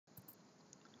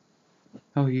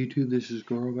Hello YouTube, this is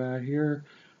gorobad here,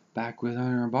 back with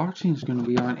another unboxing. It's going to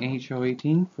be on NHL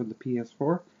 18 for the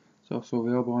PS4. It's also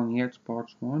available on the Xbox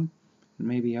One and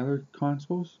maybe other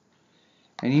consoles.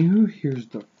 Anywho, here's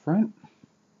the front.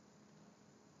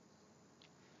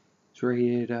 It's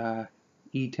rated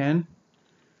E10.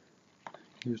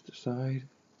 Here's the side.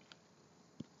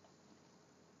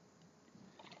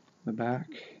 The back.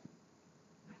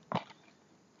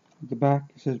 At the back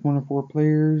it says 1 to 4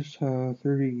 players,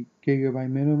 30 GB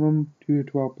minimum, 2 to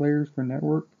 12 players for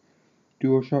network,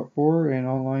 DualShock 4, and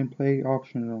online play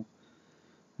optional.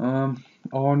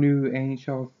 All new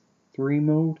NHL 3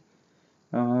 mode.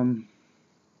 Anywho,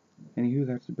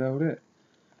 that's about it.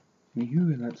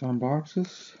 Anywho, let's unbox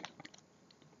this.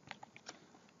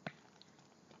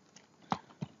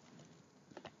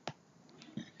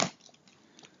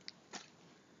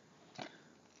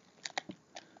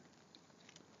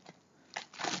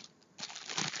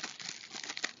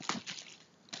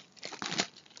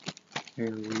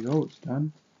 There we go, it's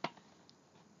done.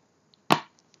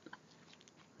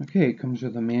 Okay, it comes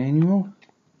with a manual.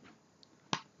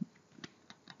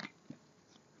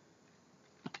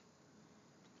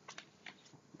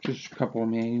 Just a couple of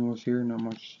manuals here, not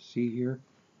much to see here.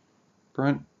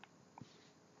 Front.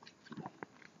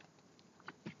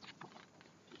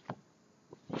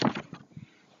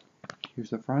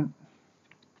 Here's the front.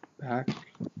 Back.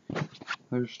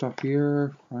 Other stuff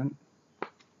here. Front.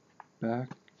 Back.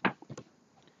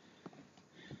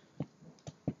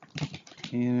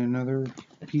 And another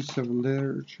piece of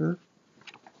literature.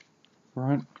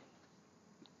 Front.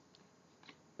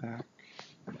 Back.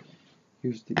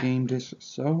 Here's the game disc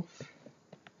itself.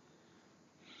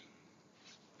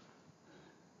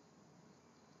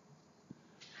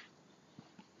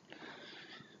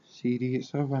 CD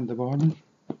itself on the bottom.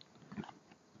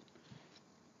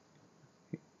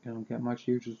 I don't get much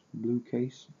here, just blue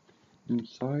case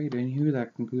inside. Anywho,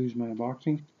 that concludes my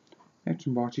unboxing. Next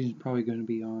unboxing is probably going to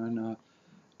be on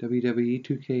WWE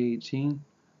 2K18.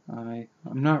 I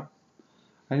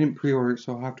didn't pre-order it,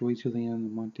 so I'll have to wait till the end of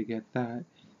the month to get that.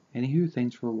 Anywho,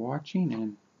 thanks for watching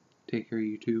and take care,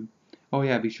 YouTube. Oh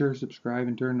yeah, be sure to subscribe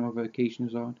and turn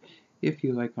notifications on if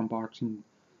you like unboxing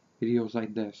videos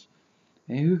like this.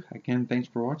 Anywho, again, thanks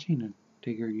for watching and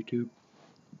take care, YouTube.